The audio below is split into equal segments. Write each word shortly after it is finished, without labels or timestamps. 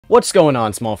What's going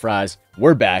on, small fries?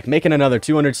 We're back, making another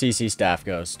 200cc staff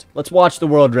ghost. Let's watch the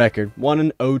world record,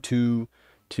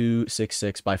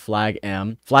 1:02.266 by Flag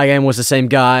M. Flag M was the same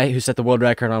guy who set the world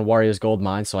record on Wario's Gold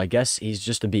Mine, so I guess he's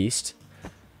just a beast.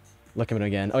 Look at him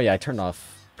again. Oh yeah, I turned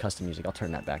off custom music. I'll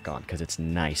turn that back on, because it's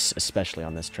nice, especially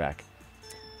on this track.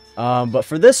 But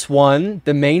for this one,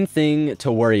 the main thing to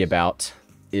worry about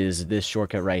is this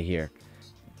shortcut right here.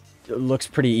 It looks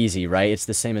pretty easy, right? It's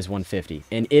the same as 150.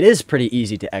 And it is pretty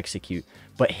easy to execute.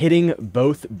 But hitting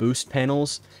both boost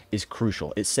panels is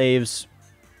crucial. It saves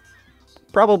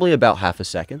probably about half a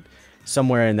second.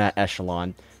 Somewhere in that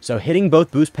echelon. So hitting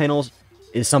both boost panels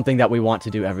is something that we want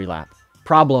to do every lap.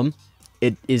 Problem,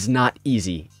 it is not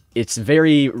easy. It's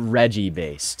very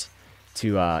Reggie-based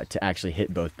to actually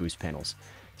hit both boost panels.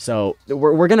 So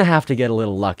we're going to have to get a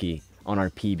little lucky on our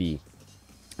PB.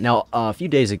 Now, a few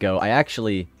days ago, I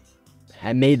actually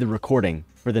had made the recording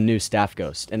for the new Staff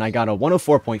Ghost, and I got a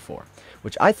 104.4,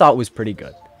 which I thought was pretty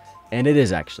good. And it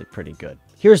is actually pretty good.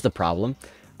 Here's the problem.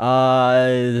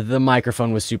 The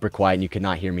microphone was super quiet, and you could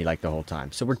not hear me like the whole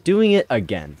time. So we're doing it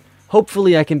again.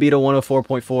 Hopefully I can beat a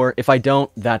 104.4. If I don't,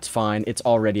 that's fine. It's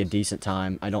already a decent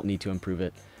time. I don't need to improve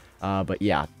it. But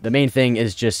yeah, the main thing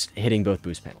is just hitting both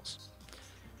boost panels.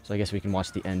 So I guess we can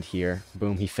watch the end here.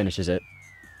 Boom, he finishes it.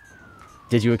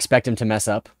 Did you expect him to mess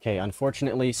up? Okay,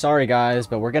 unfortunately, sorry guys,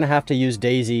 but we're gonna have to use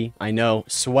Daisy. I know,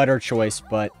 sweater choice,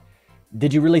 but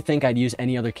did you really think I'd use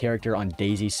any other character on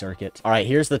Daisy Circuit? Alright,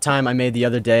 here's the time I made the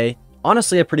other day.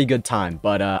 Honestly, a pretty good time,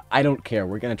 but I don't care.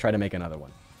 We're gonna try to make another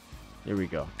one. Here we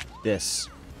go. This.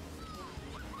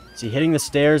 See, hitting the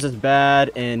stairs is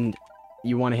bad, and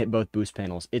you want to hit both boost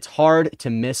panels. It's hard to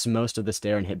miss most of the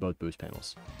stair and hit both boost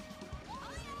panels.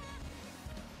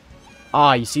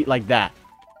 Ah, you see, like that.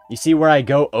 You see where I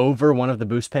go over one of the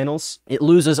boost panels? It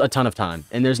loses a ton of time,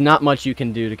 and there's not much you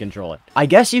can do to control it. I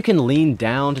guess you can lean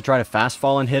down to try to fast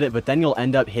fall and hit it, but then you'll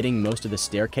end up hitting most of the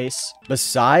staircase.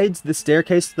 Besides the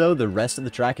staircase, though, the rest of the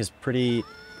track is pretty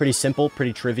simple,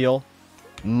 pretty trivial.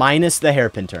 Minus the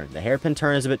hairpin turn. The hairpin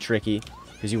turn is a bit tricky,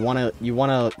 because you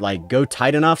wanna like go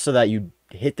tight enough so that you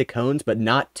hit the cones, but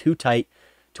not too tight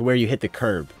to where you hit the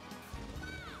curb.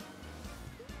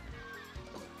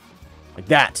 Like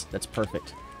that. That's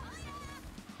perfect.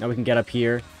 Now we can get up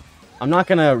here. I'm not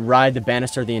going to ride the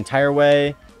banister the entire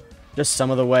way. Just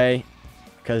some of the way.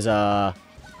 Because, I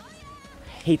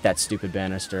hate that stupid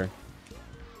banister.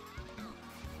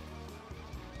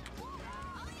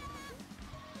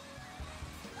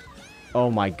 Oh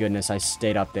my goodness, I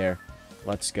stayed up there.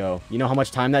 Let's go. You know how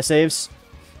much time that saves?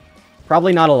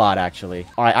 Probably not a lot, actually.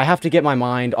 Alright, I have to get my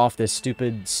mind off this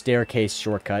stupid staircase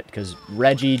shortcut, because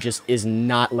Reggie just is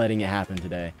not letting it happen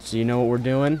today. So you know what we're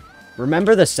doing?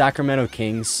 Remember the Sacramento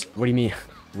Kings? What do you mean,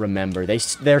 remember?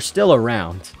 They're still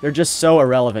around. They're just so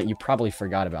irrelevant, you probably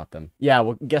forgot about them. Yeah,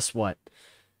 well, guess what?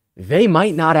 They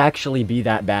might not actually be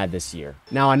that bad this year.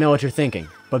 Now, I know what you're thinking,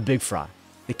 but Big Fry,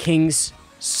 the Kings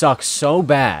suck so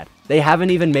bad. They haven't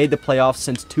even made the playoffs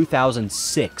since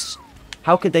 2006.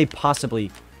 How could they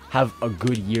possibly have a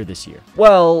good year this year?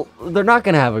 Well, they're not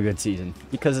going to have a good season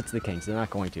because it's the Kings. They're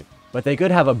not going to. But they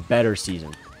could have a better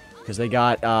season because they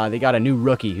got a new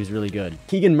rookie who's really good.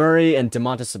 Keegan Murray and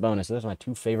Domantas Sabonis. Those are my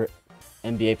two favorite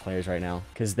NBA players right now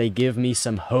because they give me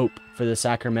some hope for the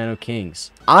Sacramento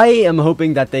Kings. I am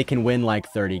hoping that they can win like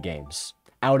 30 games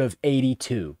out of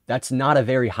 82. That's not a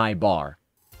very high bar,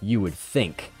 you would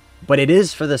think. But it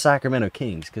is for the Sacramento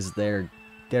Kings because they're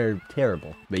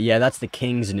terrible. But yeah, that's the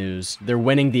Kings news. They're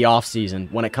winning the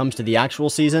offseason. When it comes to the actual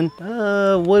season,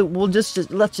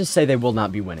 let's just say they will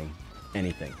not be winning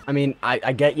anything. I mean,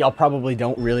 I get y'all probably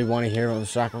don't really want to hear about the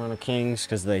Sacramento Kings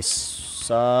because they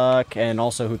suck, and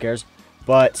also who cares?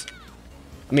 But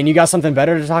I mean, you got something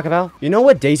better to talk about? You know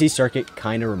what Daisy Circuit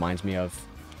kind of reminds me of?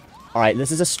 Alright,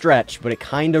 this is a stretch, but it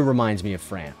kind of reminds me of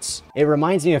France. It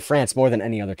reminds me of France more than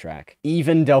any other track.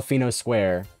 Even Delfino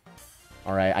Square.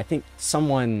 Alright, I think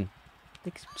someone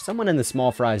in the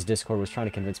Small Fries Discord was trying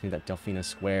to convince me that Delfino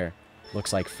Square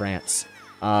looks like France.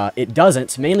 It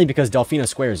doesn't, mainly because Delfino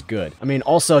Square is good. I mean,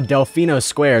 also, Delfino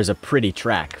Square is a pretty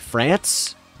track.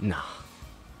 France? Nah.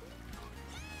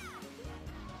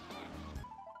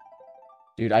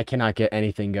 Dude, I cannot get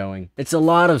anything going. It's a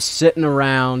lot of sitting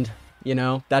around. You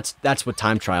know, that's what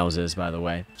time trials is, by the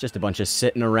way. It's just a bunch of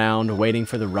sitting around, waiting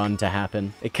for the run to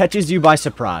happen. It catches you by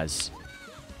surprise.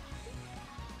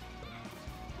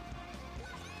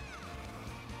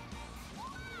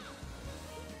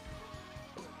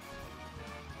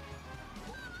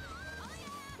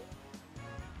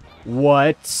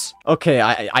 What? Okay,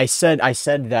 I said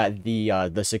that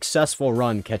the successful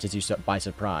run catches you by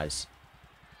surprise.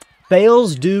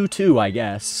 Fails do too, I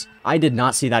guess. I did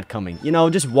not see that coming. You know,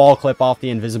 just wall clip off the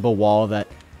invisible wall that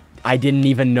I didn't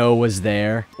even know was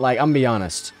there. Like, I'm gonna be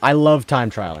honest. I love time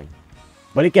trialing.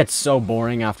 But it gets so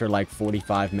boring after like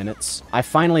 45 minutes. I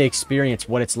finally experienced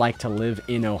what it's like to live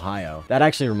in Ohio. That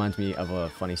actually reminds me of a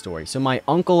funny story. So my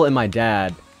uncle and my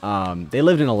dad, they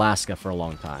lived in Alaska for a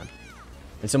long time.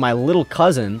 And so my little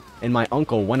cousin and my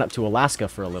uncle went up to Alaska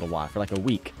for a little while, for like a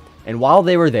week. And while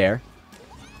they were there,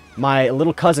 my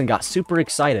little cousin got super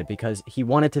excited because he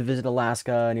wanted to visit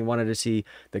Alaska and he wanted to see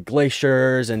the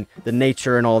glaciers and the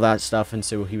nature and all that stuff. And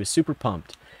so he was super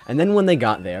pumped. And then when they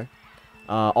got there,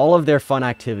 all of their fun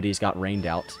activities got rained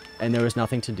out, and there was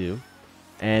nothing to do.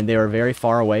 And they were very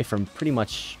far away from pretty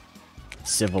much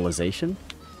civilization.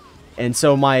 And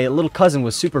so my little cousin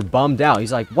was super bummed out.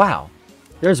 He's like, wow,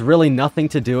 there's really nothing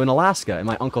to do in Alaska. And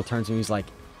my uncle turns to me, he's like,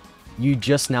 you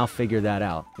just now figured that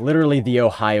out. Literally the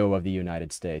Ohio of the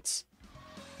United States.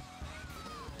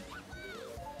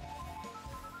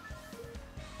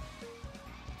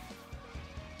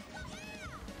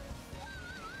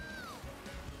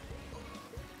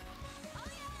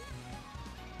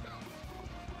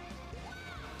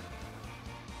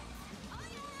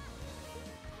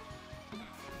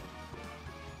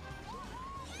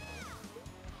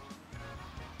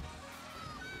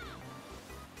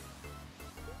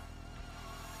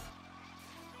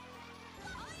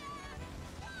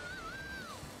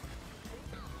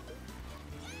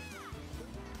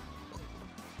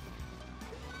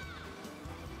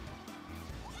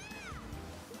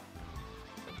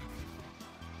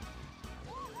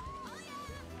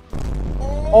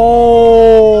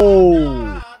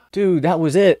 Oh! Dude, that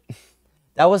was it.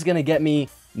 That was gonna get me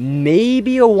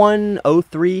maybe a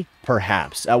 103,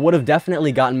 perhaps. That would have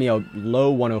definitely gotten me a low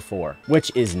 104,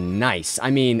 which is nice.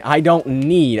 I mean, I don't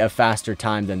need a faster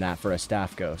time than that for a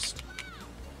staff ghost.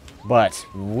 But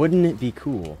wouldn't it be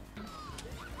cool?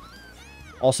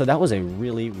 Also, that was a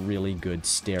really, really good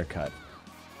stair cut.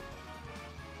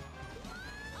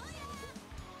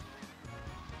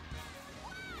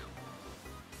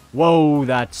 Whoa,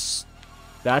 that's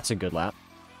a good lap.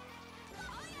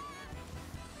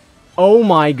 Oh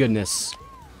my goodness.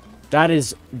 That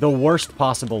is the worst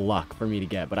possible luck for me to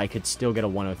get, but I could still get a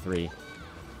 103.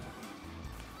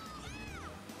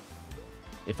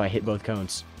 If I hit both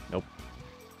cones. Nope.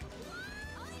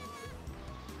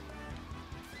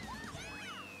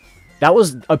 That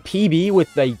was a PB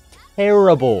with a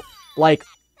terrible, like,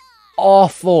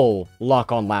 awful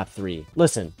luck on lap 3.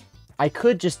 Listen, I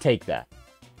could just take that.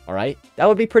 Alright? That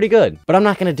would be pretty good. But I'm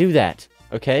not going to do that.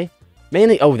 Okay?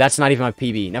 Mainly... Oh, that's not even my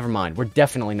PB. Never mind. We're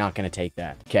definitely not going to take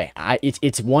that. Okay.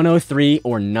 It's 103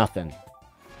 or nothing.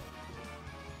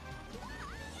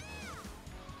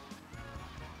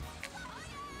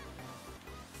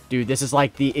 Dude, this is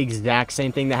like the exact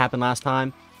same thing that happened last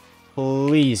time.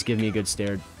 Please give me a good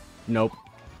stair. Nope.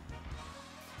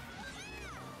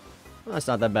 Well, that's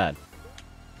not that bad.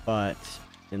 But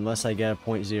unless I get a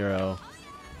 0.0...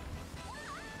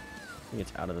 I think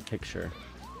it's out of the picture.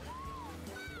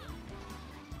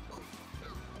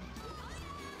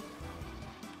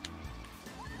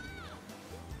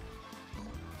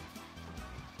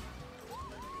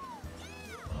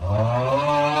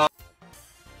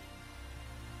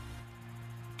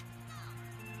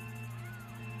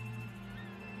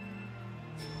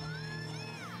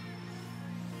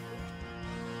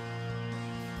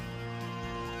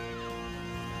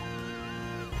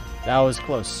 That was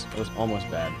close. It was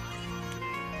almost bad.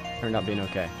 Turned out being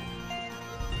okay.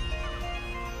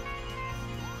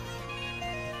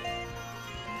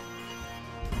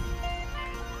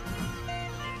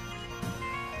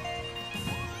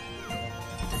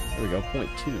 There we go,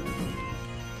 0.2.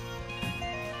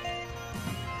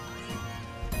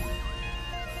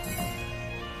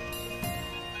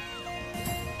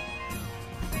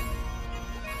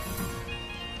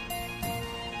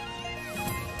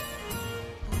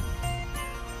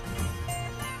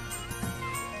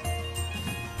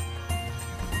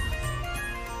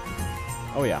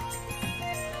 Oh yeah.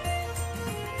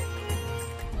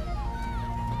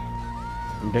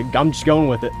 I'm just going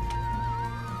with it.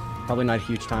 Probably not a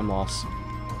huge time loss.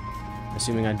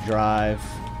 Assuming I drive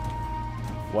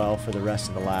well for the rest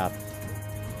of the lap.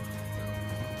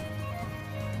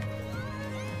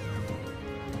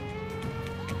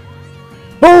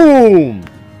 Boom!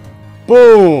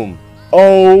 Boom!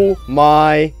 Oh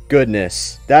my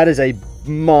goodness. That is a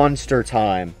monster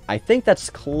time. I think that's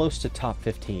close to top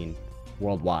 15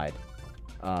 worldwide.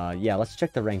 Yeah, let's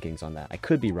check the rankings on that. I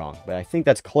could be wrong, but I think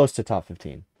that's close to top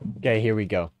 15. Okay, here we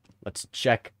go. Let's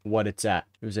check what it's at.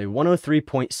 It was a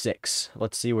 103.6.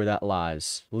 Let's see where that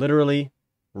lies. Literally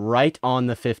right on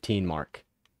the 15 mark.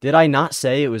 Did I not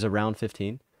say it was around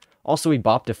 15? Also, we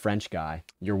bopped a French guy.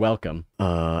 You're welcome.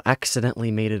 Accidentally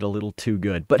made it a little too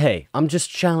good. But hey, I'm just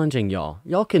challenging y'all.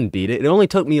 Y'all can beat it. It only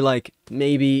took me like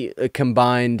maybe a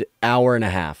combined hour and a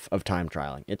half of time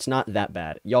trialing. It's not that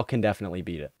bad. Y'all can definitely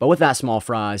beat it. But with that, small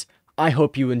fries, I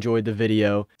hope you enjoyed the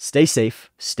video. Stay safe,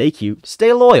 stay cute,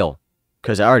 stay loyal,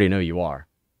 because I already know you are.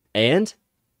 And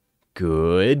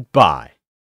goodbye.